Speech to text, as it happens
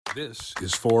This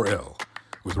is 4L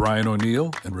with Ryan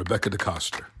O'Neill and Rebecca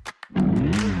DeCoster.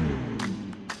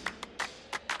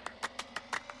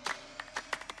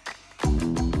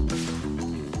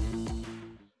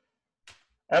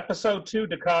 Episode 2,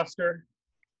 DeCoster.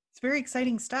 It's very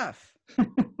exciting stuff.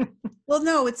 Well,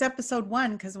 no, it's episode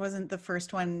 1 because wasn't the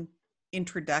first one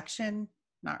introduction?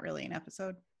 Not really an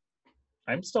episode.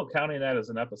 I'm still counting that as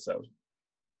an episode.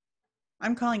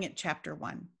 I'm calling it chapter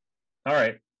 1. All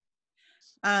right.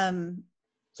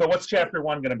 So what's chapter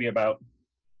 1 going to be about?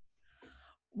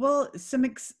 Well,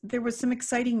 there was some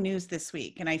exciting news this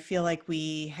week, and I feel like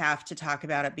we have to talk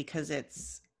about it because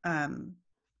it's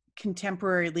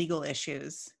contemporary legal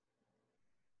issues.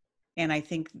 And I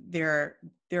think there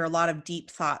are a lot of deep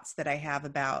thoughts that I have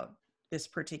about this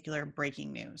particular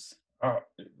breaking news.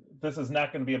 This is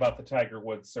not going to be about the Tiger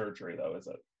Woods surgery, though, is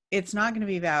it? It's not going to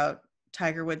be about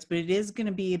Tiger Woods, but it is going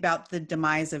to be about the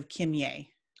demise of Kim Ye.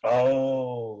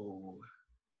 Oh.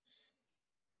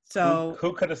 So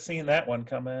who could have seen that one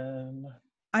coming?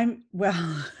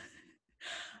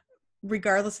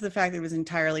 Regardless of the fact that it was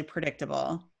entirely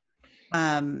predictable.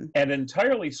 And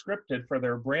entirely scripted for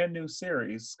their brand new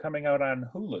series coming out on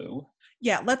Hulu.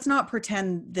 Yeah, let's not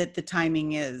pretend that the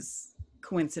timing is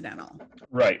coincidental.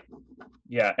 Right.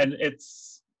 Yeah, and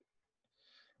it's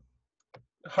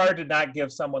hard to not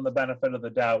give someone the benefit of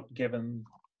the doubt given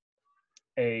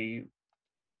a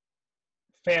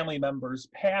family member's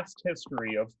past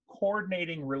history of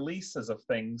coordinating releases of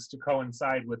things to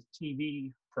coincide with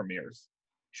TV premieres.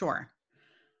 Sure.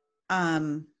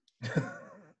 I'm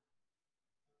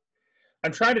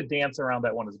trying to dance around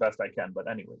that one as best I can, but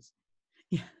anyways.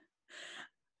 Yeah.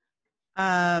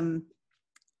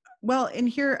 Well, in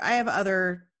here, I have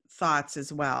other thoughts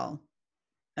as well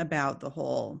about the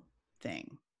whole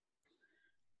thing.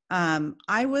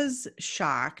 I was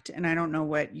shocked, and I don't know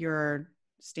what your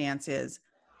stance is.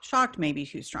 Shocked may be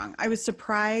too strong. I was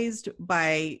surprised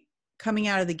by coming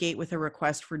out of the gate with a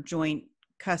request for joint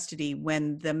custody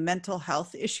when the mental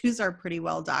health issues are pretty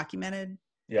well documented.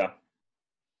 Yeah.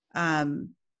 And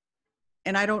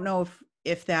I don't know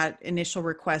if that initial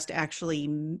request actually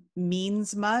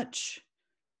means much,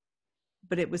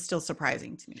 but it was still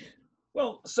surprising to me.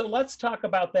 Well, so let's talk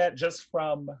about that just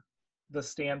from the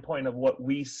standpoint of what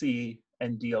we see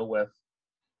and deal with.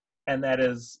 And that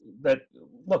is that,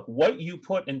 look, what you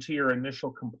put into your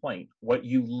initial complaint, what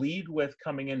you lead with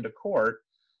coming into court,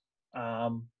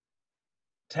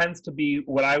 tends to be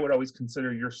what I would always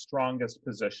consider your strongest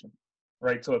position,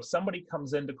 right? So if somebody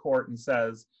comes into court and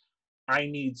says, I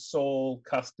need sole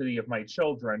custody of my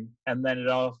children, and then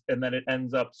it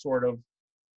ends up sort of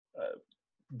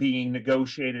being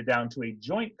negotiated down to a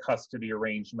joint custody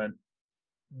arrangement,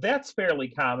 that's fairly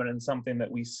common and something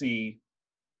that we see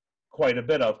quite a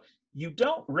bit of. You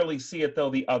don't really see it, though,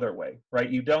 the other way, right?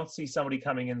 You don't see somebody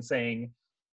coming in saying,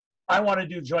 I want to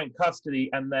do joint custody,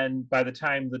 and then by the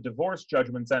time the divorce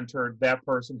judgment's entered, that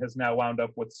person has now wound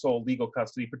up with sole legal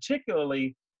custody,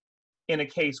 particularly in a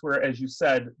case where, as you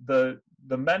said, the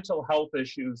mental health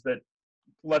issues that,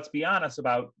 let's be honest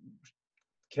about,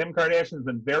 Kim Kardashian's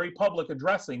been very public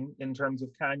addressing in terms of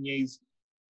Kanye's,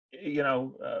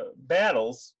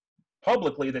 battles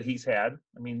publicly that he's had.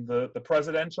 I mean, the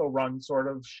presidential run sort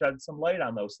of shed some light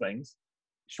on those things.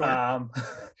 Sure.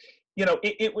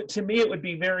 It would, to me, it would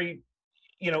be very,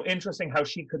 interesting how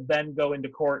she could then go into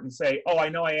court and say, oh, I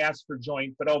know I asked for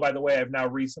joint, but oh, by the way, I've now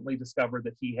recently discovered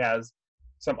that he has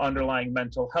some underlying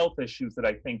mental health issues that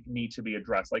I think need to be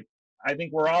addressed. Like, I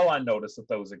think we're all on notice that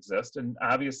those exist. And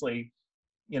obviously,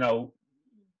 you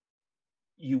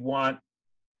want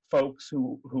folks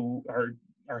who are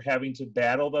having to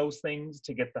battle those things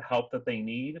to get the help that they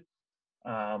need.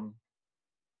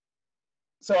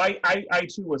 So I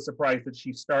too was surprised that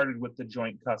she started with the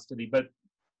joint custody, but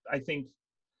I think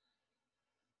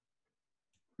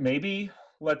maybe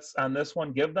let's, on this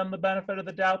one, give them the benefit of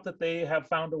the doubt that they have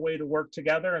found a way to work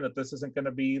together and that this isn't going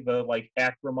to be the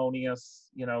acrimonious,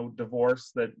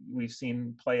 divorce that we've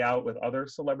seen play out with other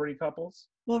celebrity couples.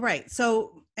 Well, right.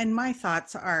 So, and my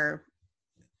thoughts are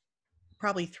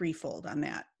probably threefold on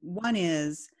that. One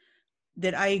is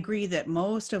that I agree that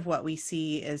most of what we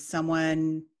see is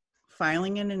someone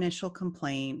filing an initial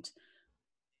complaint,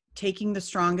 taking the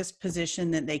strongest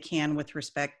position that they can with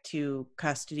respect to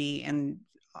custody and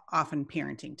often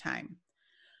parenting time.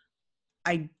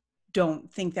 I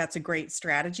don't think that's a great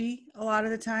strategy a lot of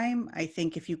the time. I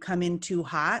think if you come in too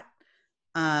hot,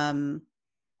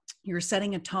 you're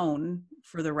setting a tone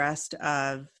for the rest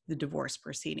of the divorce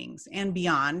proceedings and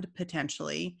beyond,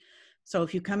 potentially. So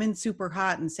if you come in super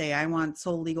hot and say, I want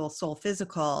sole legal, sole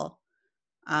physical,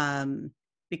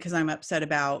 because I'm upset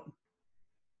about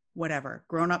whatever,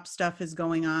 grown-up stuff is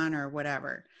going on or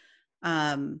whatever.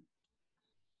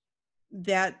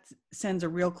 That sends a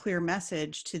real clear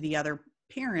message to the other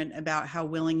parent about how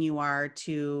willing you are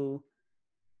to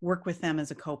work with them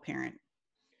as a co-parent.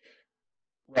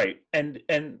 Right. And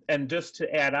just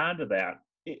to add on to that,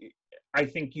 I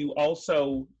think you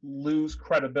also lose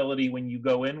credibility when you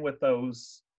go in with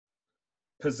those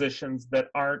positions that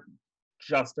aren't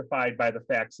justified by the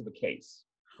facts of the case.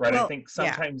 Right. Well, I think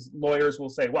sometimes lawyers will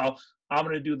say, well, I'm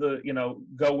going to do the,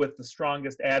 go with the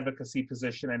strongest advocacy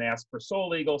position and ask for sole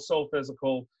legal, sole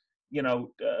physical,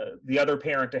 the other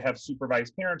parent to have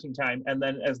supervised parenting time. And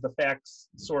then as the facts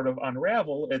sort of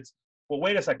unravel, it's, well,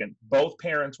 wait a second. Both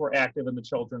parents were active in the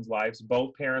children's lives.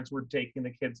 Both parents were taking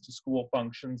the kids to school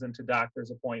functions and to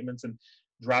doctor's appointments and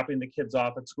dropping the kids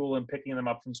off at school and picking them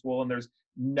up from school. And there's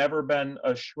never been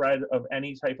a shred of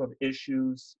any type of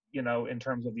issues, in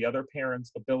terms of the other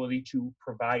parent's ability to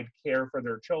provide care for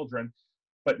their children.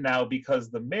 But now, because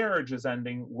the marriage is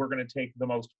ending, we're going to take the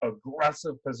most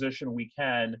aggressive position we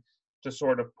can to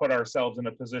sort of put ourselves in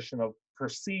a position of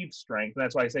perceived strength. And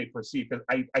that's why I say perceived, because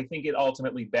I think it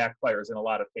ultimately backfires in a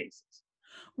lot of cases.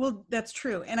 Well, that's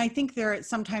true. And I think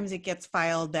sometimes it gets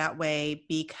filed that way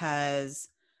because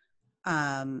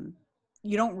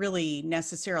you don't really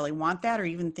necessarily want that or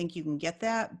even think you can get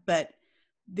that. But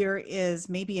there is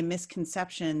maybe a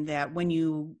misconception that when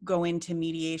you go into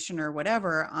mediation or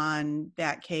whatever on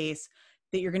that case,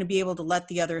 that you're going to be able to let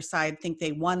the other side think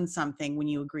they won something when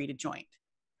you agree to joint,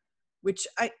 which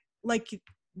I like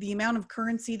the amount of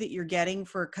currency that you're getting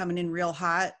for coming in real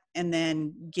hot and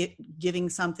then giving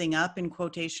something up in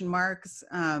quotation marks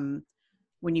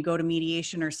when you go to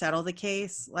mediation or settle the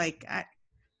case. Like,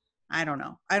 I don't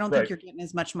know. I don't think you're getting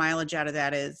as much mileage out of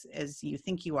that as you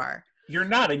think you are. You're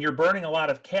not, and you're burning a lot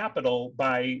of capital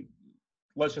by,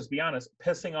 let's just be honest,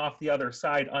 pissing off the other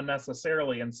side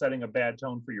unnecessarily and setting a bad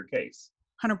tone for your case.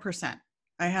 100%.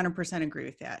 I 100% agree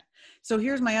with that. So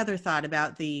here's my other thought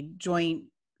about the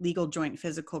legal joint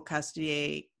physical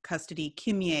custody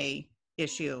Kimye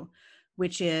issue,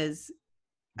 which is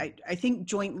I think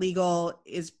joint legal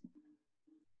is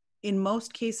in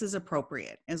most cases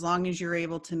appropriate as long as you're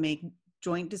able to make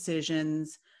joint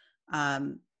decisions.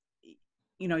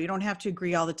 You don't have to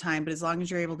agree all the time, but as long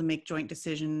as you're able to make joint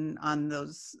decision on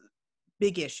those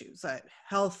big issues,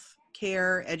 health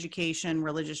care, education,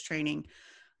 religious training.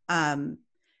 And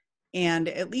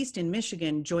at least in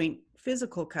Michigan, joint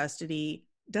physical custody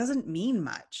doesn't mean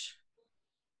much.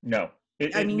 No,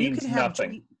 it means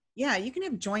nothing. You can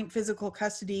have joint physical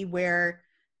custody where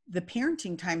the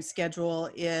parenting time schedule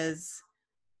is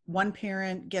one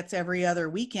parent gets every other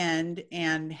weekend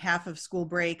and half of school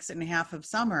breaks and half of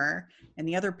summer, and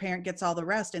the other parent gets all the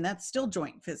rest, and that's still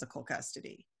joint physical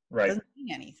custody. Right. It doesn't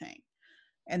mean anything.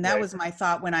 And that was my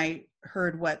thought when I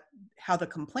heard how the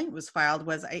complaint was filed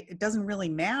was it doesn't really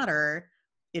matter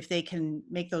if they can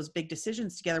make those big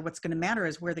decisions together. What's going to matter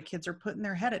is where the kids are putting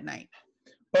their head at night.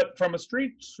 But from a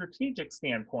strategic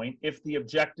standpoint, if the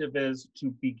objective is to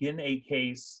begin a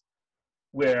case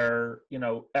where,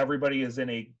 everybody is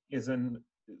in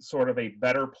sort of a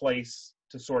better place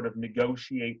to sort of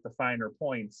negotiate the finer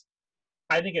points,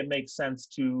 I think it makes sense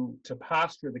to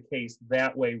posture the case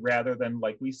that way rather than,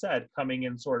 like we said, coming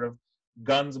in sort of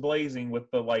guns blazing with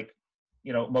the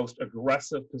most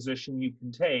aggressive position you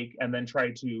can take and then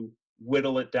try to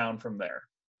whittle it down from there.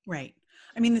 Right.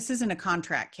 I mean, this isn't a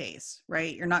contract case,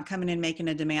 right? You're not coming in making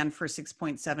a demand for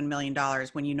 $6.7 million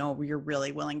when you're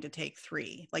really willing to take $3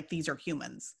 million. Like, these are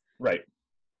humans. Right.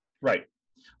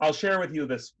 I'll share with you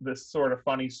this sort of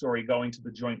funny story going to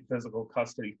the joint physical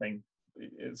custody thing,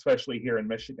 especially here in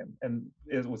Michigan. And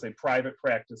it was a private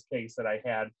practice case that I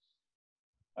had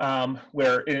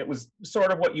where it was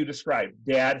sort of what you described.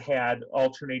 Dad had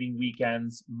alternating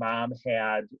weekends. Mom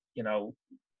had,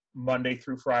 Monday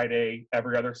through Friday,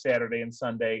 every other Saturday and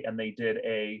Sunday, and they did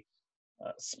a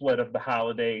split of the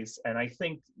holidays. And I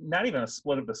think not even a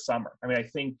split of the summer. I mean, I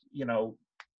think,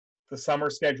 the summer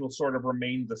schedule sort of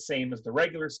remained the same as the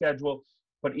regular schedule,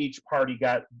 but each party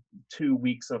got 2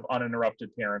 weeks of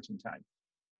uninterrupted parenting time.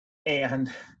 And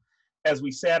as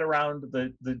we sat around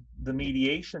the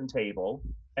mediation table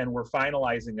and we're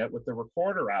finalizing it with the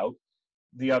recorder out,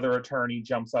 the other attorney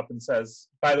jumps up and says,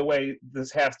 by the way,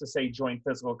 this has to say joint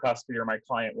physical custody or my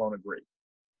client won't agree.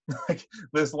 Like,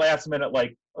 this last minute,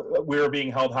 we were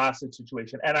being held hostage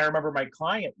situation. And I remember my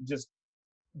client just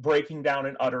breaking down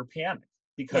in utter panic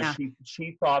because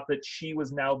she thought that she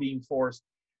was now being forced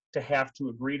to have to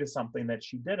agree to something that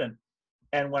she didn't.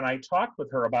 And when I talked with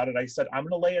her about it, I said, I'm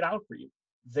going to lay it out for you.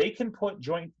 They can put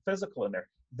joint physical in there.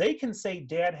 They can say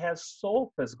dad has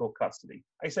sole physical custody.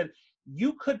 I said,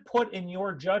 you could put in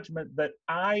your judgment that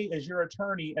I, as your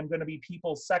attorney, am going to be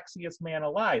people's sexiest man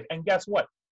alive. And guess what?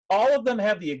 All of them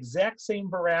have the exact same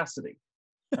veracity.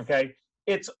 Okay.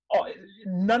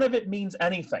 None of it means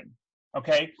anything.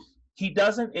 Okay.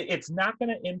 It's not going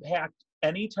to impact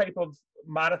any type of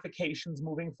modifications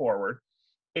moving forward.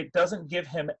 It doesn't give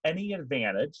him any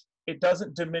advantage. It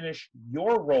doesn't diminish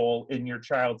your role in your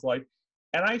child's life.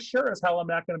 And I sure as hell am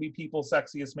not going to be people's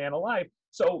sexiest man alive.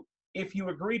 So if you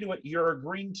agree to it, you're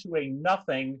agreeing to a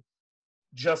nothing,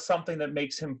 just something that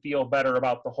makes him feel better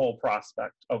about the whole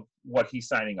prospect of what he's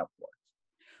signing up for.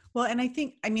 Well, and I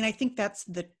think that's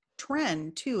the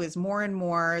trend too, is more and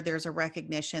more there's a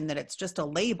recognition that it's just a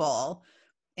label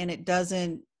and it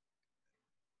doesn't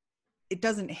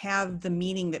have the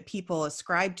meaning that people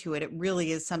ascribe to it. It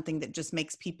really is something that just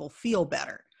makes people feel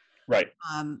better. Right.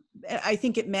 I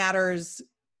think it matters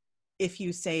if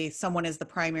you say someone is the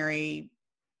primary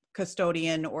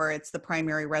custodian or it's the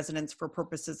primary residence for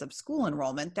purposes of school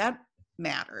enrollment. That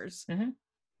matters. Mm-hmm.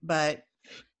 But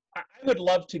I would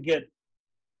love to get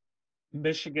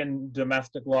Michigan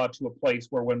domestic law to a place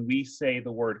where when we say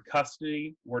the word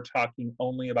custody, we're talking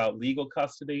only about legal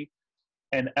custody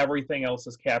and everything else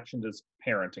is captioned as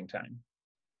parenting time.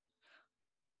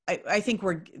 I think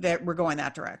we're going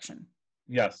that direction.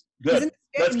 Yes. Good.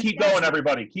 Let's keep going,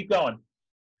 everybody. Keep going.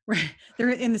 Right. There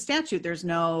in the statute, there's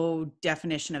no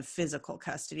definition of physical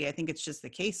custody. I think it's just the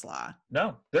case law.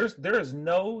 No, there is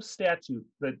no statute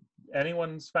that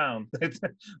anyone's found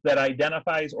that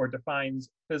identifies or defines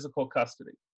physical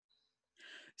custody.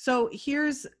 So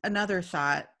here's another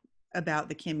thought about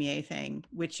the Kim Ye thing,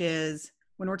 which is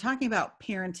when we're talking about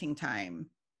parenting time,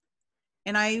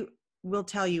 and I will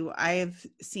tell you, I've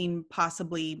seen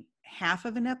possibly half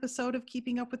of an episode of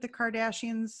Keeping Up with the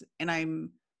Kardashians, and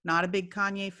I'm not a big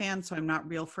Kanye fan, so I'm not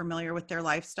real familiar with their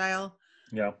lifestyle.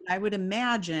 Yeah. I would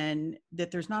imagine that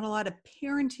there's not a lot of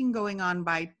parenting going on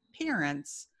by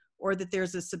parents, or that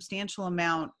there's a substantial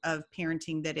amount of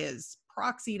parenting that is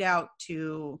proxied out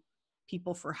to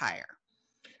people for hire.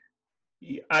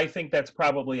 I think that's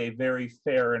probably a very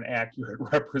fair and accurate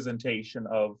representation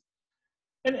of,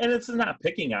 and it's not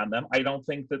picking on them. I don't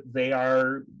think that they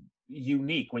are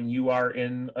unique when you are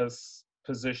in a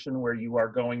position where you are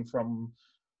going from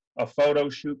a photo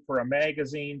shoot for a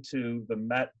magazine to the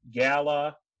Met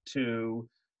Gala to,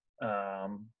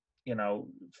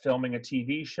 filming a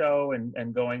TV show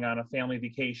and going on a family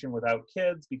vacation without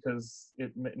kids because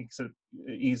it makes it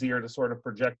easier to sort of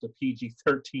project a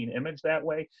PG-13 image that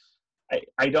way.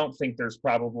 I don't think there's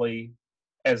probably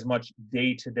as much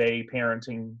day-to-day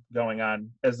parenting going on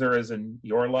as there is in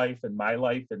your life and my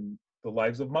life and the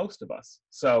lives of most of us.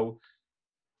 So,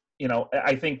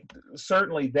 I think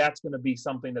certainly that's going to be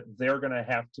something that they're going to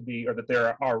have to be, or that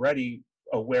they're already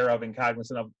aware of and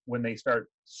cognizant of when they start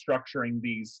structuring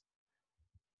these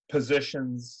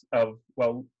positions of,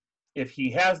 well, if he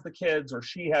has the kids or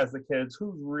she has the kids,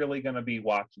 who's really going to be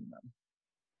watching them?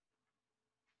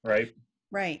 Right?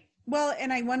 Right. Well,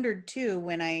 and I wondered too,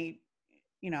 when I,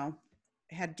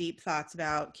 had deep thoughts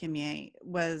about Kim Ye,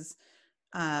 was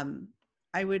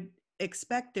I would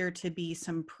expect there to be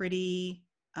some pretty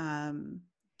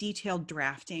detailed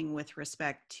drafting with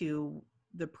respect to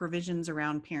the provisions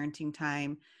around parenting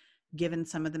time, given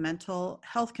some of the mental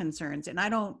health concerns. And I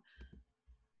don't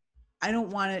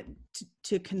want it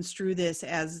to construe this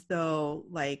as though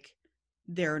like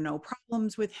there are no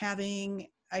problems with having,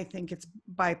 I think it's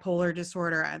bipolar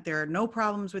disorder. There are no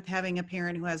problems with having a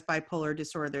parent who has bipolar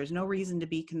disorder. There's no reason to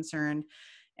be concerned.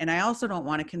 And I also don't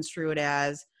want to construe it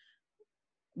as,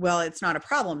 well, it's not a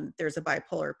problem, there's a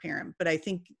bipolar parent. But I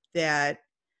think that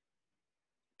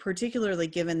particularly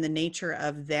given the nature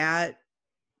of that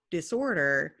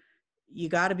disorder, you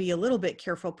got to be a little bit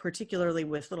careful, particularly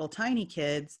with little tiny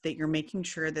kids, that you're making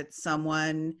sure that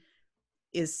someone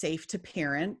is safe to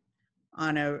parent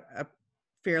on a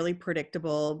fairly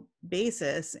predictable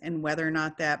basis, and whether or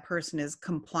not that person is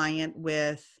compliant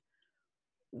with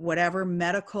whatever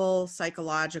medical,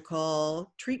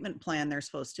 psychological treatment plan they're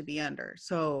supposed to be under.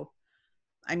 So,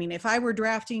 I mean, if I were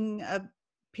drafting a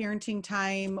parenting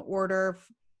time order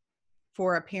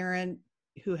for a parent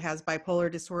who has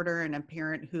bipolar disorder and a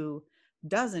parent who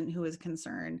doesn't, who is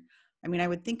concerned, I mean, I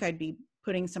would think I'd be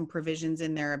putting some provisions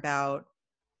in there about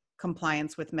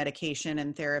compliance with medication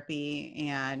and therapy,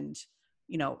 and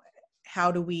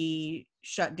how do we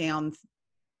shut down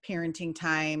parenting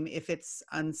time if it's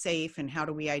unsafe, and how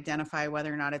do we identify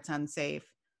whether or not it's unsafe,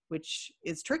 which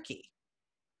is tricky.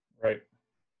 Right.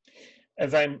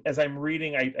 As I'm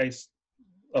reading,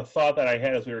 a thought that I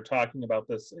had as we were talking about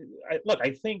this, I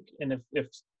think, and if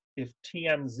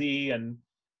TMZ and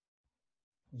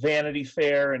Vanity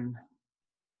Fair and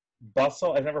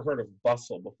Bustle. I've never heard of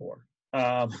Bustle before.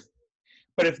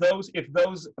 But if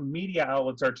those media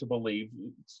outlets are to believe,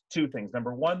 it's two things.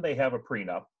 Number one, they have a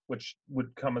prenup, which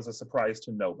would come as a surprise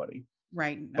to nobody.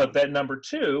 Right. No. But then number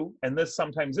two, and this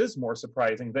sometimes is more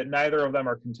surprising, that neither of them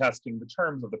are contesting the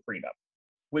terms of the prenup,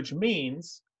 which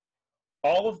means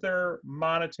all of their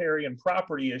monetary and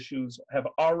property issues have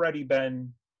already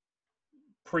been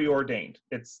preordained.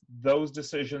 It's those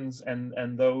decisions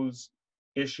and those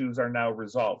issues are now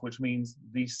resolved, which means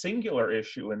the singular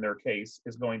issue in their case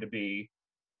is going to be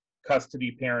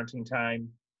custody, parenting time.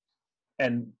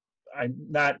 And I'm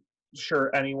not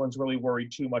sure anyone's really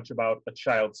worried too much about a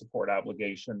child support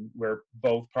obligation where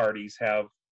both parties have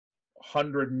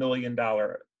 $100 million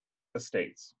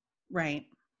estates. Right.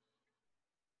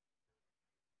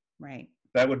 Right.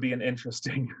 That would be an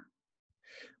interesting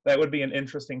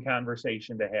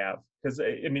conversation to have, because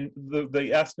I mean the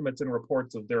estimates and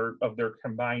reports of their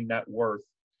combined net worth,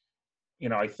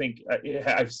 I think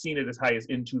I've seen it as high as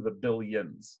into the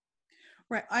billions.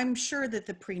 Right. I'm sure that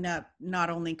the prenup not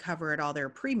only covered all their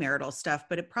premarital stuff,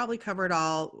 but it probably covered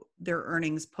all their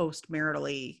earnings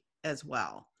post-maritally as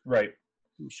well. Right.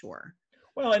 I'm sure.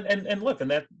 Well, and look,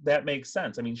 and that makes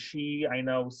sense. I mean, I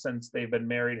know since they've been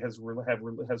married has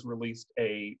released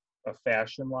a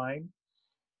fashion line.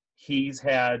 He's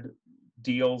had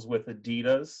deals with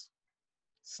Adidas,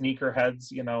 sneakerheads,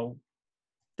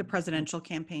 The presidential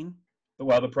campaign.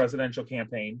 The presidential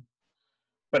campaign.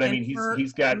 But I mean,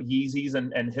 he's got Yeezys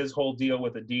and his whole deal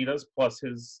with Adidas plus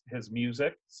his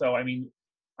music. So I mean,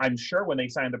 I'm sure when they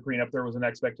signed the prenup, there was an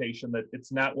expectation that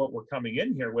it's not what we're coming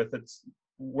in here with.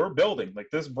 We're building, like,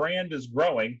 this brand is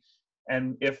growing,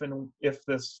 and if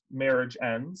this marriage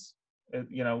ends,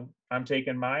 I'm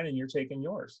taking mine and you're taking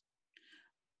yours.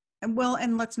 And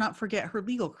let's not forget her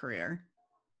legal career.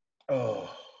 Oh.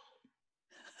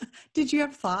 Did you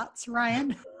have thoughts,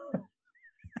 Ryan?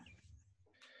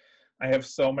 I have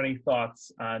so many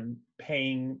thoughts on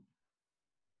paying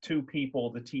two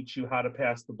people to teach you how to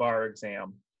pass the bar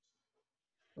exam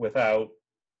without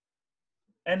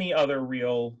any other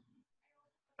real.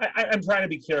 I'm trying to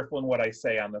be careful in what I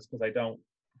say on this because I don't.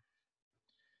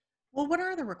 Well, what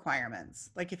are the requirements?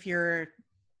 Like, if you're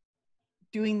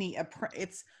doing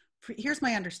here's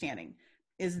my understanding,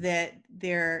 is that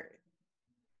they're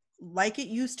like it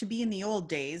used to be in the old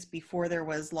days before there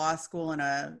was law school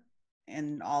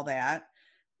and all that.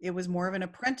 It was more of an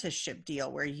apprenticeship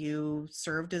deal where you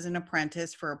served as an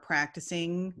apprentice for a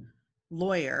practicing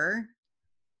lawyer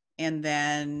and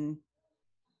then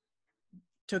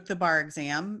took the bar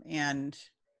exam and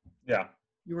yeah,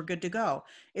 you were good to go.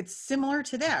 It's similar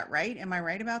to that, right? Am I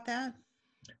right about that?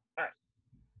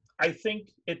 I think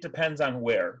it depends on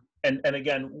where. And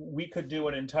again, we could do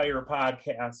an entire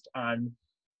podcast on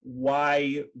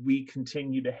why we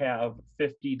continue to have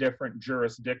 50 different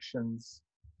jurisdictions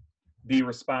be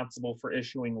responsible for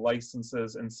issuing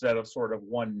licenses instead of sort of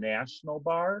one national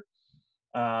bar.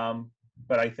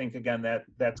 But I think, again,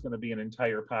 that's going to be an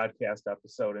entire podcast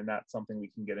episode and not something we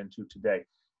can get into today.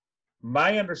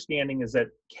 My understanding is that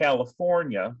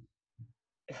California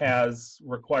has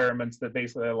requirements that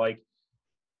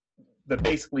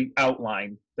basically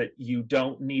outline that you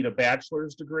don't need a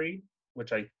bachelor's degree,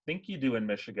 which I think you do in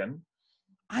Michigan.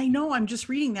 I know, I'm just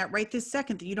reading that right this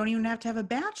second, that you don't even have to have a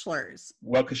bachelor's.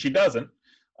 Well, because she doesn't.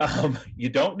 You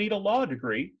don't need a law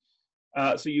degree.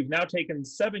 So you've now taken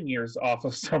 7 years off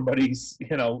of somebody's,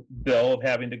 bill of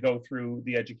having to go through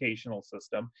the educational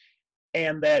system.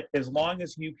 And that as long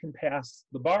as you can pass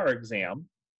the bar exam,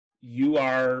 you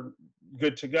are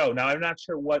good to go. Now, I'm not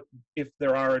sure if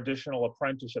there are additional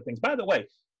apprenticeship things. By the way,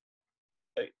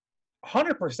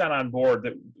 100% on board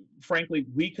that, frankly,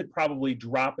 we could probably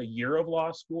drop a year of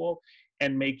law school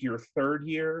and make your third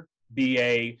year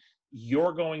be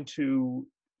you're going to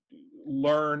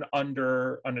learn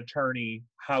under an attorney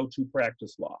how to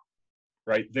practice law,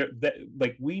 right?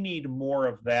 Like, we need more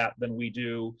of that than we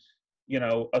do,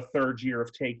 a third year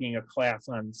of taking a class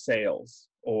on sales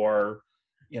or,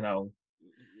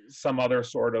 some other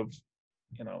sort of,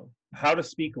 how to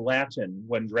speak Latin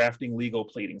when drafting legal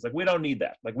pleadings. Like, we don't need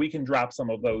that. Like, we can drop some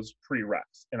of those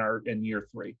prereqs in year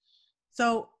 3.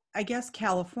 So I guess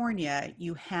California,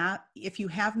 if you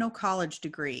have no college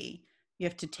degree, you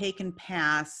have to take and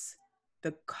pass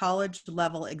the college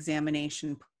level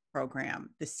examination program,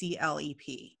 the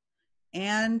CLEP.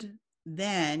 And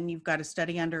then you've got to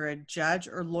study under a judge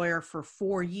or lawyer for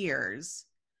 4 years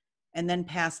and then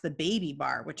pass the baby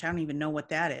bar, which I don't even know what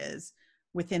that is,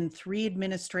 within 3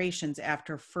 administrations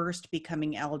after first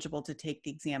becoming eligible to take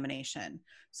the examination.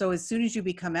 So as soon as you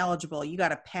become eligible, you got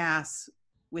to pass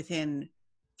within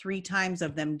 3 times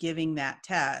of them giving that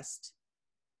test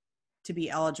to be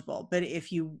eligible. But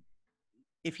if you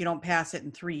don't pass it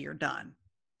in 3, you're done.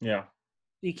 Yeah.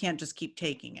 You can't just keep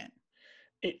taking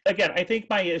it. Again, I think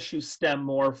my issues stem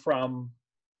more from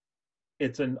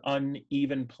it's an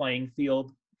uneven playing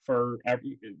field for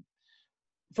every.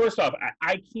 First off,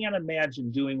 I can't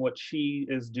imagine doing what she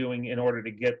is doing in order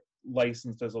to get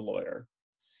licensed as a lawyer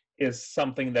is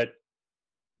something that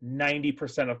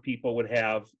 90% of people would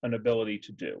have an ability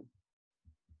to do.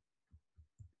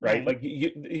 Right? Like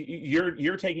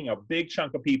you're taking a big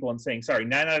chunk of people and saying, sorry,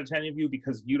 9 out of 10 of you,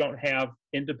 because you don't have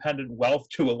independent wealth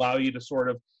to allow you to sort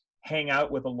of hang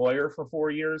out with a lawyer for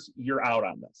 4 years, you're out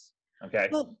on this. Okay.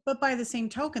 Well, but by the same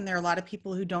token, there are a lot of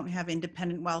people who don't have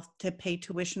independent wealth to pay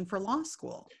tuition for law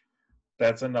school.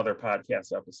 That's another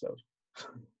podcast episode.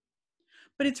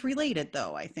 But it's related,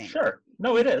 though, I think. Sure.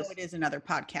 No, it is. It is another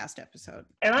podcast episode.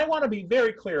 And I want to be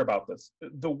very clear about this.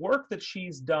 The work that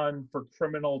she's done for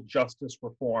criminal justice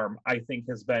reform, I think,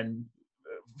 has been,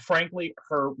 frankly,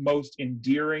 her most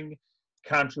endearing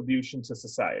contribution to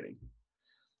society.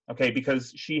 Okay,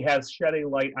 because she has shed a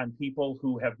light on people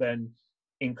who have been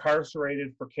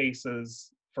incarcerated for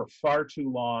cases for far too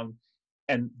long.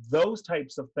 And those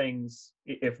types of things,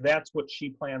 if that's what she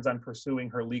plans on pursuing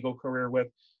her legal career with,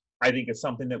 I think it's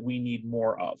something that we need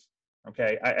more of.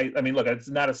 Okay, I mean, look, it's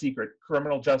not a secret.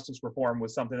 Criminal justice reform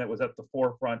was something that was at the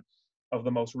forefront of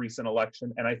the most recent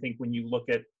election. And I think when you look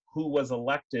at who was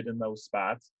elected in those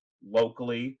spots,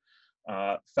 locally,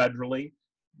 federally,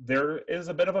 there is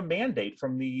a bit of a mandate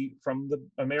from the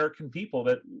American people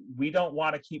that we don't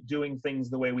want to keep doing things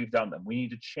the way we've done them. We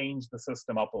need to change the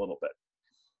system up a little bit.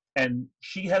 And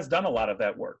she has done a lot of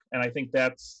that work. And I think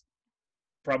that's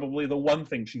probably the one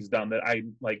thing she's done that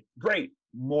I'm like, great,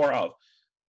 more of.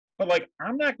 But like,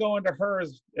 I'm not going to her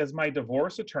as my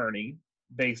divorce attorney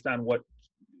based on what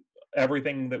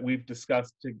everything that we've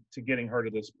discussed to getting her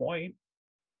to this point.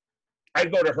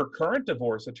 I'd go to her current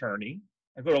divorce attorney.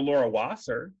 I go to Laura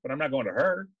Wasser, but I'm not going to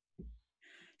her. Do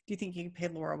you think you can pay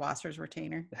Laura Wasser's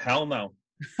retainer? Hell no.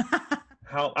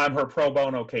 I'm her pro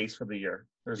bono case for the year.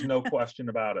 There's no question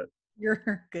about it. You're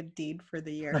her good deed for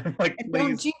the year. I'm like,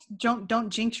 don't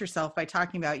jinx yourself by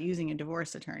talking about using a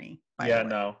divorce attorney. Yeah,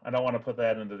 no, I don't want to put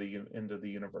that into the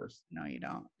universe. No, you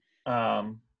don't.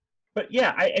 But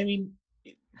yeah, I mean,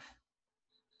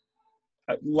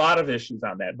 a lot of issues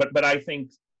on that. But I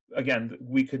think, again,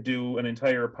 we could do an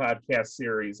entire podcast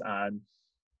series on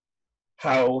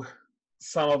how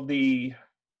some of the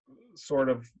sort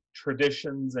of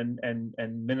traditions and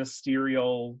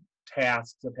ministerial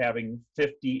tasks of having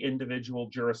 50 individual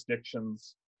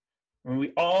jurisdictions. I mean,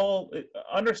 we all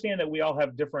understand that we all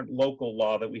have different local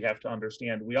law that we have to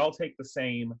understand. We all take the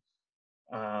same,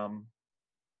 God,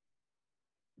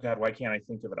 why can't I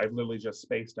think of it? I've literally just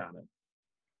spaced on it.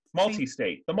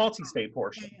 The multi-state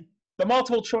portion. The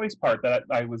multiple choice part that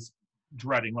I was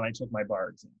dreading when I took my bar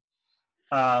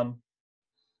exam.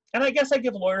 And I guess I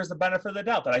give lawyers the benefit of the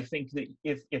doubt that I think that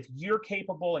if you're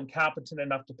capable and competent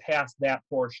enough to pass that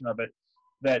portion of it,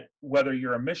 that whether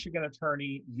you're a Michigan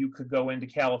attorney, you could go into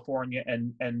California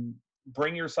and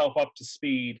bring yourself up to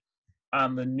speed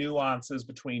on the nuances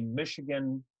between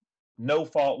Michigan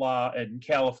no-fault law and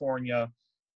California,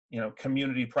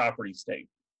 community property state.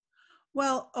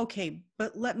 Well, okay,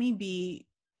 but let me be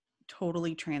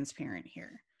totally transparent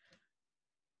here.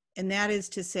 And that is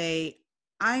to say,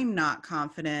 I'm not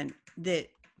confident that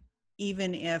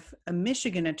even if a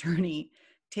Michigan attorney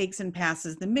takes and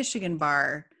passes the Michigan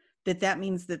bar, that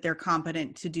means that they're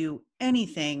competent to do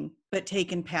anything but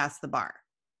take and pass the bar.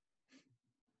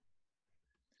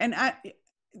 And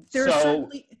there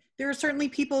are certainly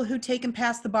people who take and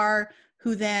pass the bar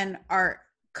who then are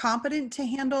competent to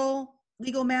handle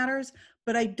legal matters,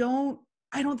 but I don't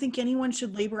think anyone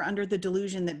should labor under the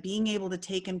delusion that being able to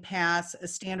take and pass a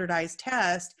standardized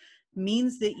test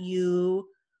means that you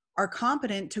are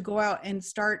competent to go out and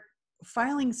start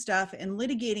filing stuff and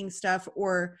litigating stuff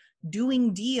or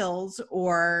doing deals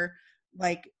or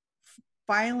like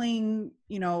filing,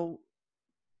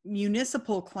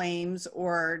 municipal claims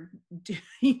or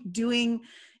doing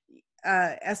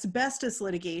asbestos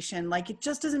litigation. Like, it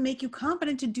just doesn't make you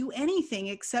competent to do anything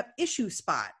except issue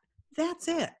spot. That's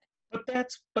it. But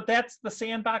that's the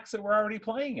sandbox that we're already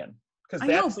playing in. I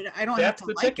know, but I don't have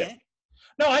to like it.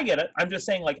 No, I get it. I'm just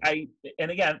saying,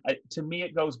 to me,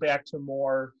 it goes back to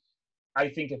more, I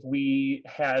think if we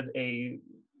had a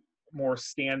more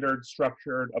standard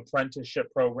structured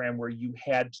apprenticeship program where you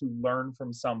had to learn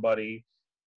from somebody,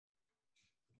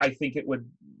 I think it would,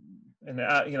 and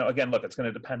again, look, it's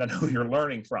going to depend on who you're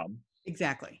learning from.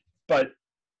 Exactly. But,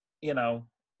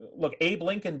 look, Abe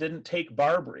Lincoln didn't take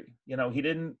Barbary. He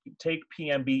didn't take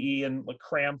PMBE and like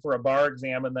cram for a bar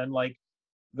exam and then like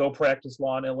go practice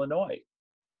law in Illinois.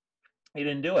 He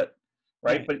didn't do it,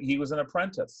 right? But he was an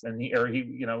apprentice, and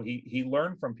he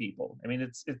learned from people. I mean,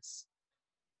 it's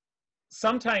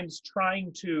sometimes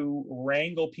trying to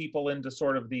wrangle people into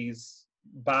sort of these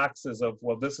boxes of,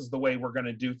 well, this is the way we're going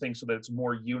to do things so that it's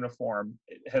more uniform.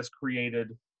 It has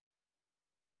created,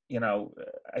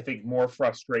 I think more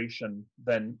frustration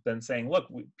than saying, look,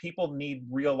 people need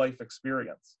real life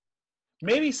experience.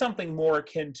 Maybe something more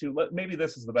akin to, maybe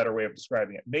this is the better way of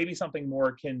describing it, maybe something more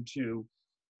akin to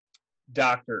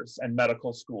doctors and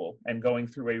medical school and going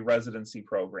through a residency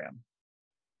program.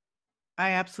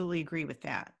 I absolutely agree with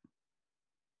that.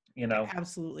 I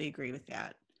absolutely agree with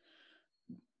that.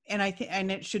 And I think,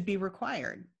 and it should be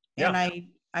required. Yeah. And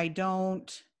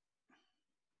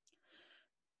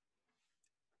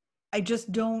I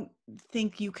just don't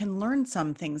think you can learn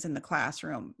some things in the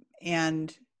classroom.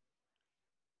 And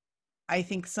I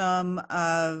think some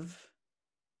of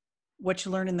what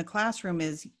you learn in the classroom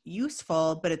is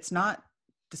useful, but it's not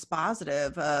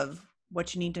dispositive of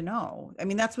what you need to know. I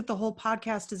mean, that's what the whole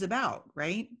podcast is about,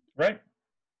 right? Right.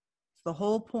 It's the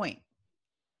whole point.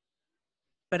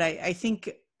 But I think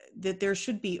that there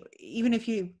should be, even if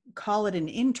you call it an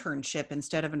internship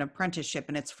instead of an apprenticeship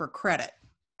and it's for credit,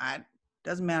 it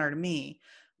doesn't matter to me,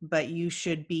 but you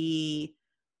should be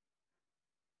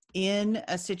in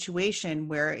a situation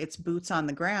where it's boots on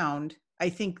the ground. I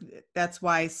think that's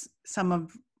why some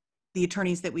of the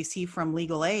attorneys that we see from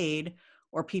legal aid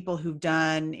or people who've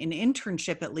done an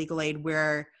internship at legal aid,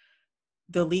 where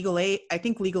I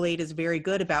think legal aid is very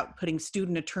good about putting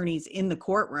student attorneys in the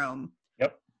courtroom.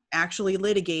 Yep. Actually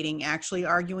litigating, actually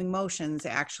arguing motions,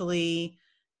 actually,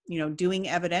 doing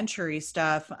evidentiary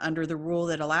stuff under the rule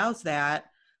that allows that.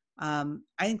 I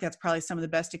think that's probably some of the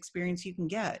best experience you can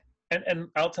get. And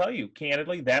I'll tell you,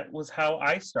 candidly, that was how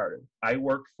I started. I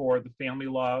worked for the family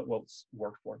law,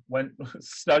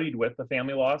 studied with the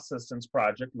Family Law Assistance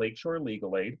Project, Lakeshore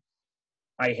Legal Aid.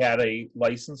 I had a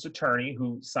licensed attorney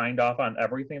who signed off on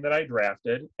everything that I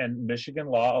drafted, and Michigan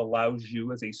law allows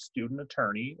you as a student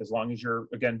attorney, as long as you're,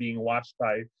 again, being watched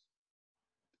by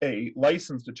a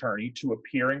licensed attorney, to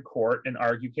appear in court and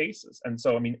argue cases. And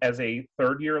so, I mean, as a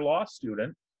third-year law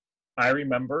student, I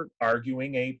remember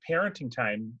arguing a parenting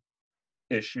time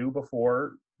issue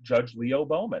before Judge Leo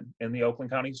Bowman in the Oakland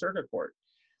County Circuit Court.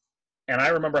 And I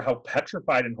remember how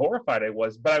petrified and horrified I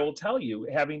was. But I will tell you,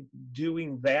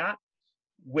 doing that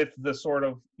with the sort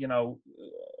of,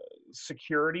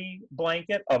 security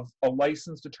blanket of a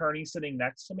licensed attorney sitting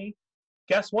next to me,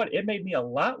 guess what? It made me a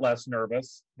lot less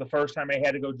nervous the first time I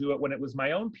had to go do it when it was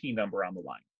my own P number on the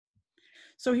line.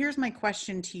 So here's my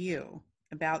question to you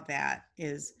about that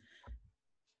is,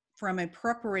 from a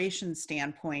preparation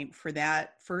standpoint for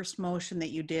that first motion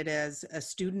that you did as a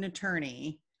student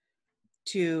attorney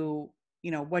to,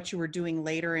 what you were doing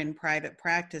later in private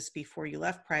practice before you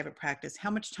left private practice,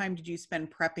 how much time did you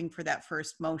spend prepping for that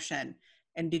first motion?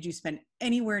 And did you spend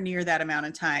anywhere near that amount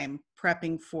of time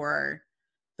prepping for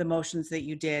the motions that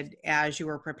you did as you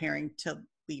were preparing to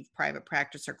leave private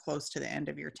practice or close to the end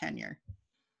of your tenure?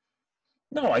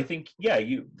 No, I think,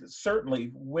 you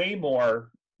certainly way more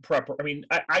prep. I mean,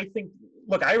 I think,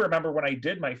 look, I remember when I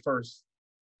did my first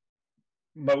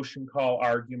motion call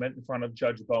argument in front of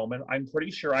Judge Bowman, I'm pretty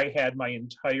sure I had my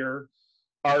entire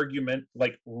argument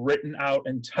like written out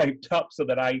and typed up so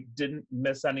that I didn't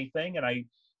miss anything. And I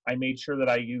made sure that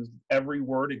I used every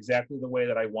word exactly the way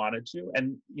that I wanted to.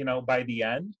 And, by the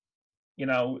end,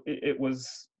 it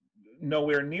was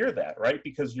nowhere near that, right?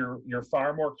 Because you're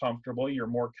far more comfortable, you're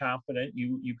more confident,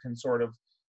 you can sort of,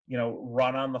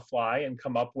 run on the fly and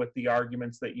come up with the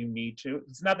arguments that you need to.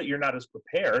 It's not that you're not as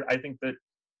prepared. I think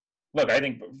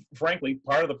frankly,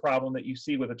 part of the problem that you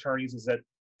see with attorneys is that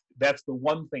that's the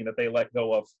one thing that they let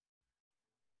go of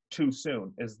too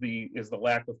soon is the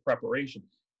lack of preparation.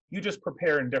 You just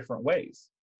prepare in different ways.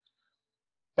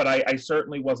 But I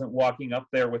certainly wasn't walking up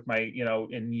there with my,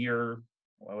 in year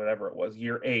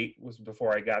 8 was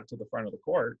before I got to the front of the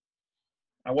court.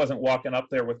 I wasn't walking up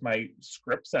there with my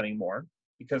scripts anymore,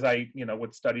 because I,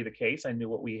 would study the case. I knew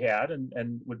what we had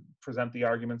and would present the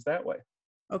arguments that way.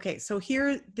 Okay. So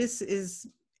here, it's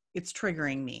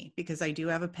triggering me because I do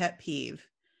have a pet peeve,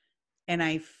 and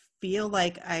I feel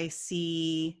like I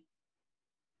see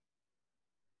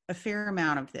a fair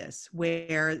amount of this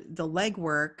where the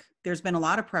legwork, there's been a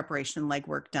lot of preparation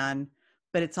legwork done,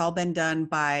 but it's all been done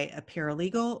by a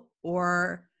paralegal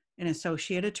or an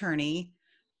associate attorney.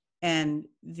 And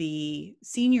the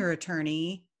senior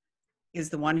attorney is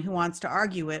the one who wants to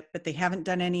argue it, but they haven't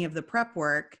done any of the prep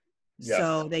work. Yes.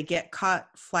 So they get caught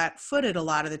flat-footed a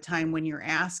lot of the time when you're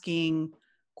asking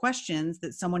questions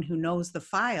that someone who knows the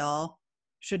file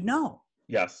should know.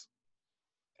 Yes,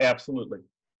 absolutely.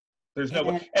 There's no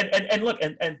way. And look,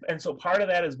 and so part of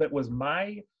that is that was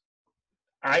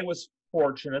I was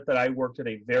fortunate that I worked at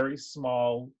a very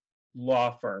small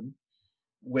law firm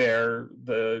where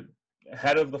the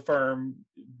head of the firm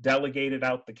delegated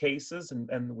out the cases,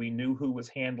 and we knew who was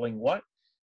handling what.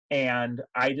 And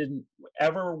I didn't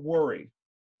ever worry.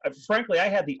 Frankly, I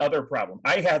had the other problem.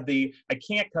 I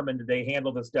can't come in today,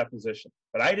 handle this deposition.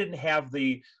 But I didn't have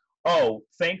oh,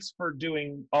 thanks for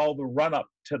doing all the run up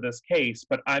to this case,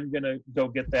 but I'm going to go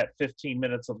get that 15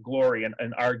 minutes of glory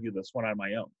and argue this one on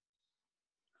my own.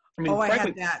 I mean, frankly, I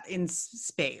had that in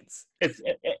spades.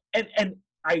 And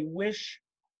I wish,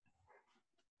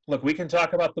 look, we can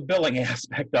talk about the billing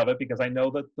aspect of it because I know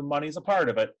that the money's a part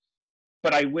of it,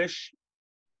 but I wish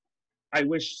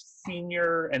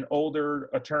senior and older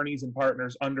attorneys and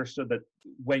partners understood that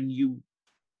when you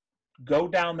go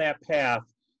down that path,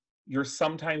 you're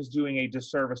sometimes doing a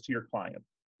disservice to your client.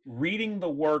 Reading the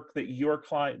work that your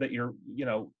client, that your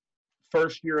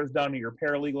first year has done or your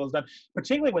paralegal has done,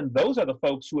 particularly when those are the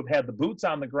folks who have had the boots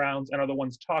on the grounds and are the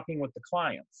ones talking with the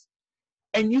clients.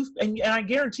 And I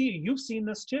guarantee you've seen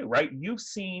this too, right? You've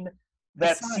seen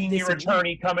that senior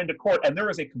attorney come into court and there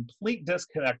is a complete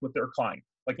disconnect with their client.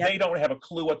 Like They don't have a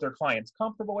clue what their client's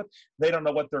comfortable with. They don't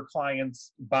know what their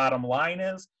client's bottom line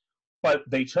is, but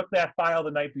they took that file the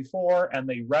night before and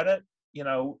they read it,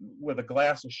 with a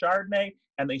glass of Chardonnay,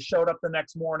 and they showed up the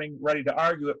next morning ready to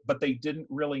argue it, but they didn't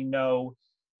really know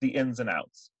the ins and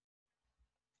outs.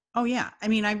 Oh yeah. I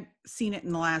mean, I've seen it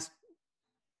in the last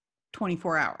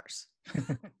 24 hours.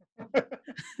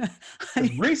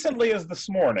 As recently as this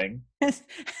morning.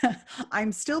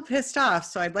 I'm still pissed off,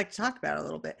 so I'd like to talk about it a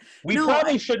little bit. We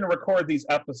probably shouldn't record these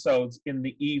episodes in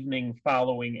the evening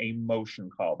following a motion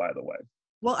call, by the way.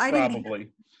 Well,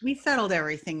 we settled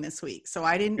everything this week, so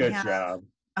I didn't Good job.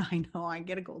 I know, I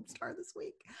get a gold star this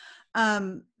week.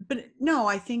 But no,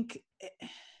 I think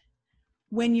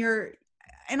when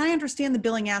and I understand the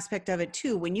billing aspect of it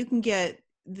too, when you can get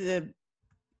the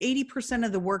 80%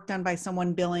 of the work done by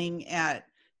someone billing at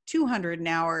 $200 an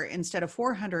hour instead of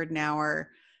 $400 an hour,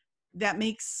 that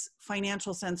makes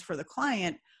financial sense for the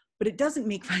client, but it doesn't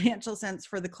make financial sense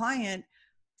for the client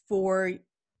for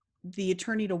the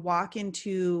attorney to walk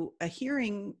into a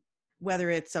hearing,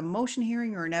 whether it's a motion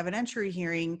hearing or an evidentiary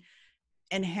hearing,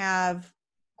 and have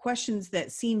questions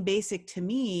that seem basic to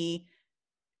me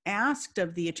asked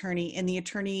of the attorney, and the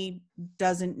attorney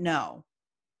doesn't know.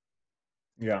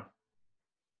 Yeah.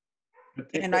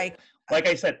 And like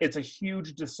I said, it's a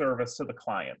huge disservice to the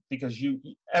client because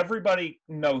everybody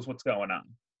knows what's going on.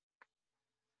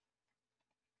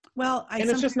 Well,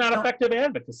 it's just not effective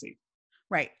advocacy.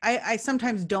 Right. I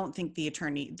sometimes don't think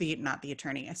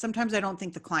sometimes I don't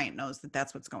think the client knows that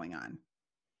that's what's going on.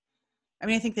 I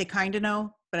mean, I think they kind of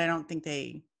know, but I don't think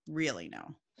they really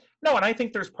know. No, and I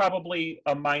think there's probably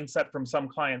a mindset from some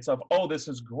clients of, oh, this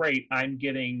is great. I'm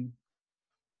getting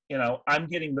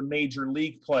the major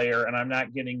league player and I'm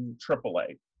not getting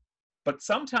AAA. But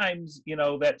sometimes,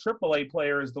 that AAA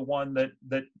player is the one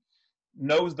that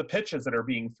knows the pitches that are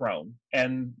being thrown,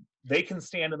 and they can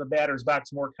stand in the batter's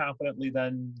box more confidently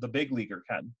than the big leaguer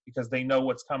can because they know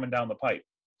what's coming down the pipe.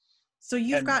 So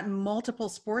you've gotten multiple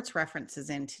sports references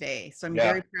in today. So I'm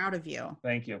very proud of you.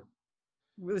 Thank you.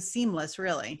 It was seamless,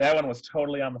 really. That one was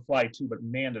totally on the fly too, but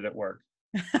man, did it work.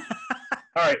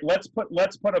 All right, let's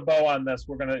put a bow on this.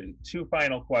 We're going to 2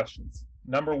 final questions.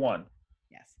 Number 1.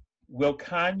 Yes. Will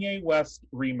Kanye West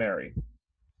remarry?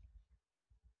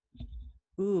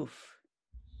 Oof.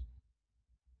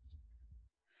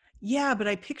 Yeah, but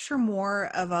I picture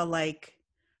more of a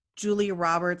Julia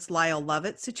Roberts, Lyle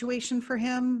Lovett situation for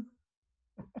him.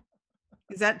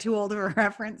 Is that too old of a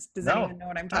reference? Does anyone know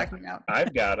what I'm talking about?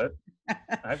 I've got it.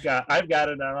 I've got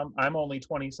it, and I'm only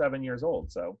 27 years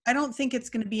old, so. I don't think it's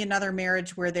going to be another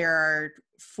marriage where there are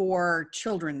 4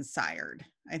 children sired.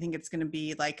 I think it's going to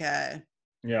be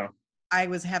I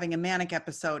was having a manic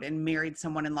episode and married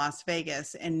someone in Las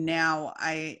Vegas, and now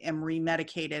I am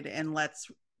remedicated, and let's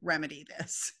remedy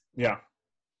this. Yeah.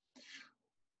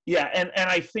 Yeah, and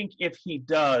I think if he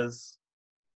does,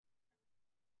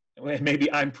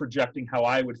 maybe I'm projecting how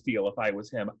I would feel if I was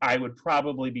him. I would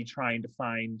probably be trying to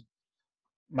find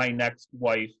my next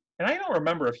wife. And I don't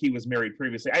remember if he was married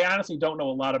previously. I honestly don't know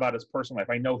a lot about his personal life.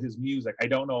 I know his music. I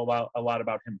don't know a lot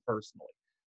about him personally,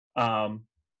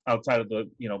 outside of the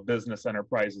business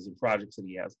enterprises and projects that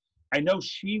he has. I know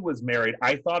she was married.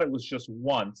 I thought it was just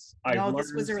once. No,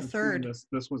 this was her since third. seeing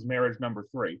this was marriage number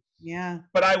 3. Yeah.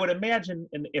 But I would imagine,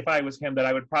 and if I was him, that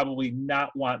I would probably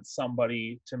not want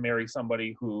somebody to marry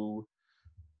somebody who,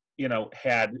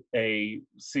 had a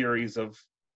series of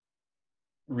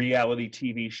reality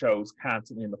TV shows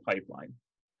constantly in the pipeline.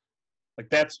 Like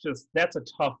that's a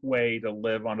tough way to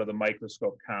live under the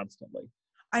microscope constantly.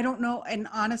 I don't know. And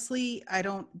honestly,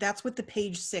 that's what the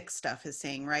page 6 stuff is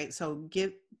saying, right? So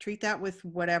treat that with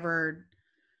whatever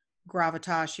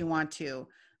gravitas you want to,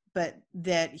 but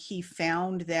that he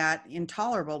found that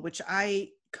intolerable, which I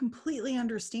completely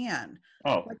understand.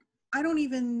 Oh, like, I don't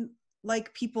even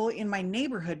like people in my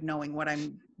neighborhood knowing when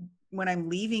I'm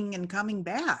leaving and coming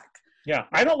back. Yeah,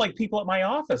 I don't like people at my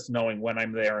office knowing when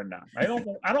I'm there and not. I don't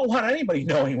want anybody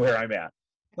knowing where I'm at.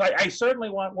 I certainly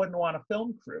wouldn't want a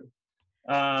film crew.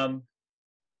 But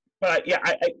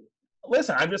I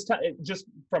listen. I'm just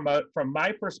from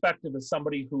my perspective as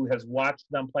somebody who has watched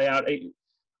them play out.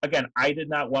 Again, I did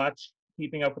not watch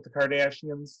Keeping Up with the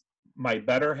Kardashians. My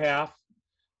better half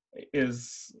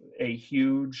is a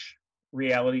huge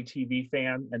reality TV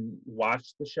fan and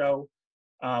watched the show.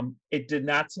 It did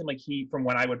not seem like from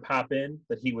when I would pop in,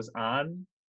 that he was on.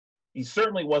 He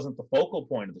certainly wasn't the focal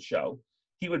point of the show.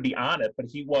 He would be on it, but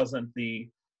he wasn't the,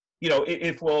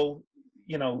 who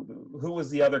was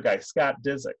the other guy? Scott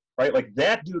Disick, right? Like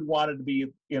that dude wanted to be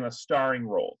in a starring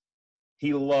role.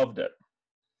 He loved it.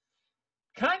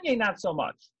 Kanye, not so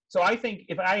much. So I think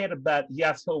if I had to bet,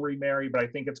 yes, he'll remarry, but I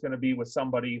think it's going to be with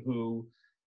somebody who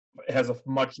has a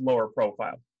much lower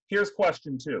profile. Here's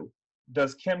question 2.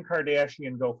 Does Kim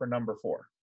Kardashian go for number 4?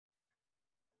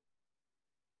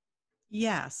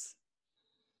 Yes.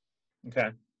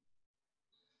 Okay.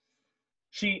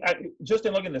 Just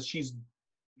in looking at this, she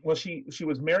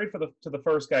was married to the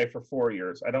first guy for 4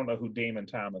 years. I don't know who Damon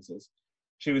Thomas is.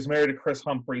 She was married to Chris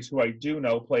Humphries, who I do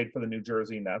know played for the New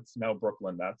Jersey Nets, now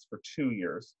Brooklyn Nets, for 2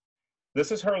 years.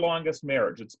 This is her longest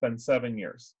marriage. It's been 7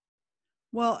 years.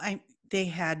 Well, they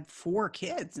had 4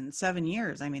 kids in 7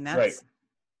 years. I mean, that's right.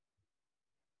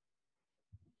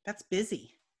 That's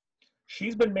busy.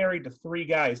 She's been married to 3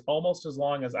 guys almost as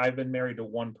long as I've been married to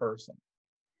one person.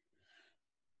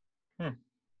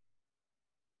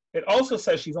 It also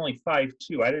says she's only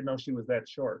 5'2". I didn't know she was that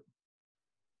short.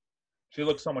 She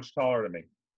looks so much taller than me.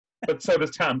 But so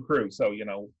does Tom Cruise, so,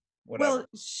 whatever. Well,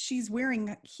 she's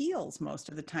wearing heels most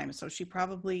of the time, so she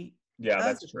probably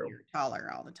that's true.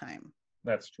 Taller all the time.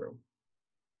 That's true.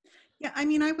 Yeah, I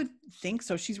mean, I would think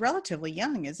so. She's relatively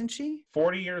young, isn't she?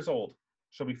 40 years old.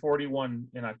 She'll be 41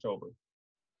 in October.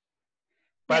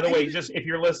 By the way, just if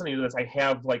you're listening to this, I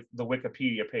have like the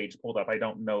Wikipedia page pulled up. I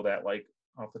don't know that like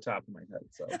off the top of my head,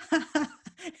 so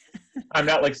I'm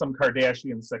not like some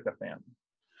Kardashian sycophant.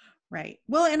 Right.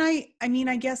 Well, and I mean,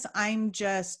 I guess I'm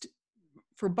just,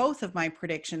 for both of my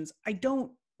predictions, I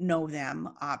don't know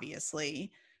them,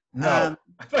 obviously. No,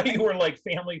 I thought you were like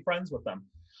family friends with them.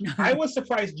 I was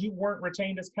surprised you weren't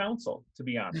retained as counsel, to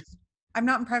be honest. I'm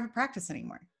not in private practice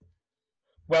anymore.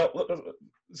 Well,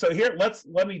 so here,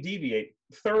 let me deviate.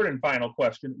 Third and final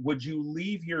question. Would you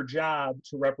leave your job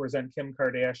to represent Kim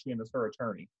Kardashian as her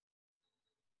attorney?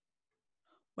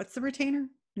 What's the retainer?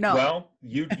 No. Well,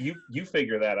 you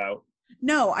figure that out.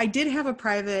 No, I did have a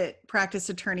private practice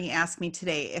attorney ask me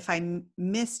today if I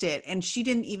missed it, and she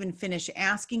didn't even finish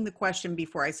asking the question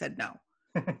before I said no.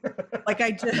 Like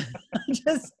I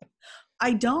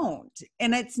don't.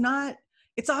 And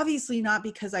it's obviously not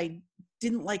because I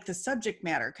didn't like the subject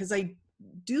matter, because I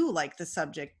do like the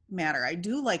subject matter. I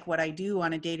do like what I do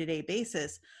on a day-to-day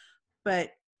basis.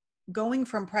 But going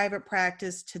from private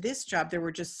practice to this job, there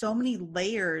were just so many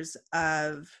layers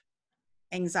of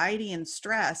anxiety and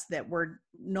stress that were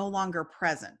no longer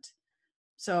present.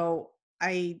 So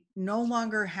I no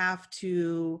longer have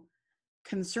to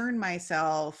concern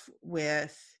myself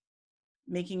with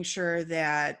making sure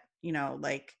that,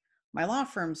 like my law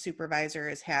firm supervisor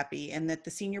is happy, and that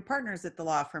the senior partners at the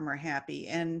law firm are happy,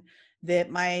 and that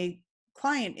my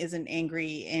client isn't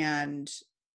angry and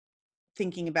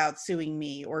thinking about suing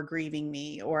me or grieving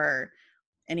me or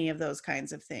any of those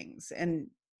kinds of things. And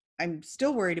I'm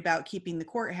still worried about keeping the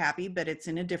court happy, but it's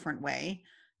in a different way.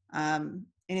 And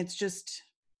it's just,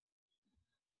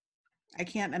 I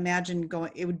can't imagine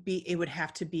it would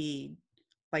have to be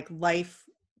like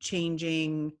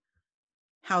life-changing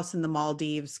house in the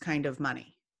Maldives kind of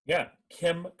money. Yeah.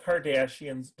 Kim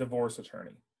Kardashian's divorce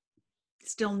attorney.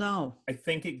 Still no. I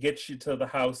think it gets you to the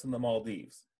house in the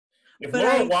Maldives. If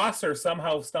Laura Wasser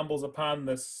somehow stumbles upon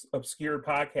this obscure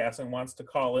podcast and wants to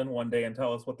call in one day and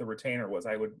tell us what the retainer was,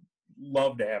 I would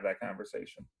love to have that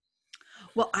conversation.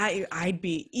 Well, I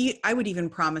would even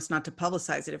promise not to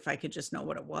publicize it if I could just know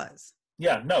what it was.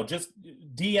 Yeah, no, just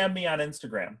DM me on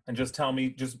Instagram and just tell me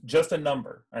just a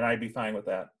number, and I'd be fine with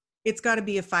that. It's got to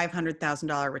be a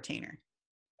 $500,000 retainer.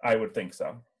 I would think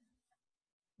so.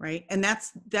 Right. And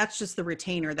that's just the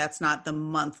retainer. That's not the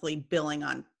monthly billing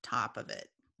on top of it.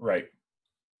 Right.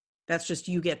 That's just,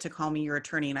 you get to call me your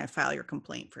attorney and I file your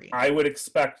complaint for you. I would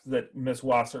expect that Ms.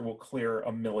 Wasser will clear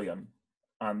 $1 million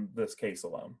on this case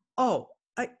alone. Oh,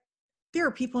 there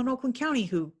are people in Oakland County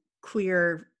who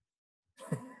clear.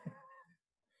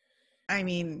 I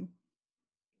mean.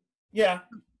 Yeah,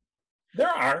 there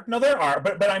are. No, there are.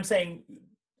 But I'm saying,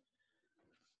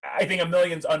 I think $1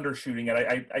 million's undershooting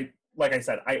it. I like I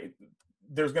said,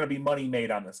 there's going to be money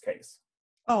made on this case.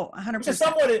 Oh, 100%. Which is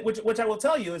somewhat, which I will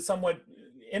tell you is somewhat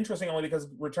interesting, only because,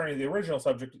 returning to the original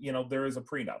subject, there is a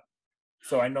prenup.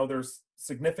 So I know there's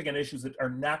significant issues that are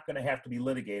not going to have to be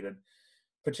litigated,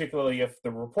 particularly if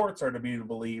the reports are to be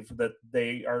believed that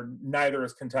they are neither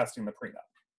is contesting the prenup.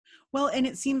 Well, and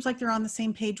it seems like they're on the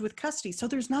same page with custody. So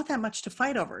there's not that much to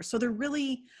fight over. So they're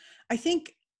really, I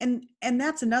think, and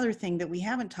that's another thing that we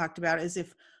haven't talked about, is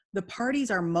if the parties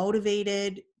are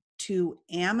motivated to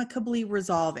amicably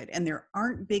resolve it and there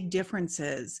aren't big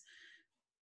differences,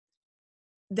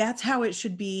 that's how it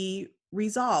should be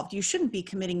resolved. You shouldn't be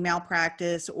committing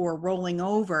malpractice or rolling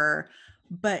over,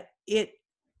 but it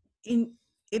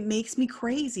makes me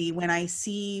crazy when I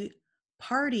see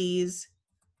parties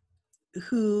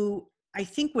who I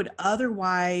think would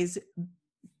otherwise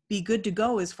be good to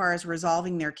go as far as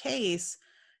resolving their case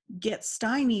get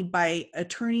stymied by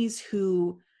attorneys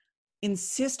who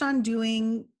insist on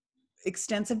doing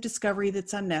extensive discovery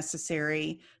that's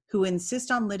unnecessary, who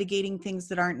insist on litigating things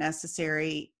that aren't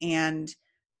necessary, and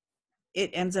it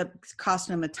ends up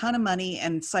costing them a ton of money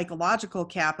and psychological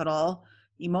capital,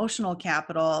 emotional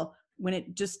capital, when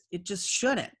it just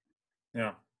shouldn't.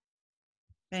 Yeah.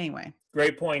 Anyway.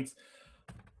 Great points.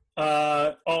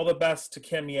 All the best to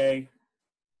Kim Ye,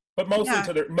 but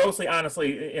mostly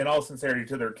honestly, in all sincerity,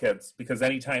 to their kids, because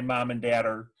anytime mom and dad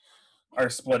are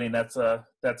splitting, that's a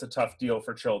tough deal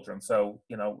for children. So,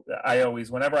 I always,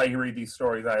 whenever I read these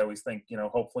stories, I always think,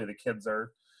 hopefully the kids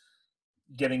are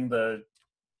getting the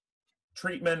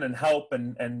treatment and help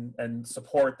and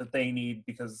support that they need,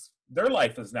 because their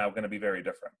life is now going to be very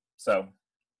different. So,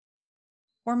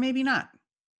 or maybe not.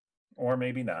 All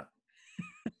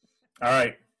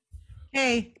right.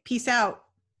 Hey, peace out.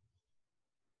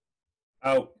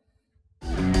 Out.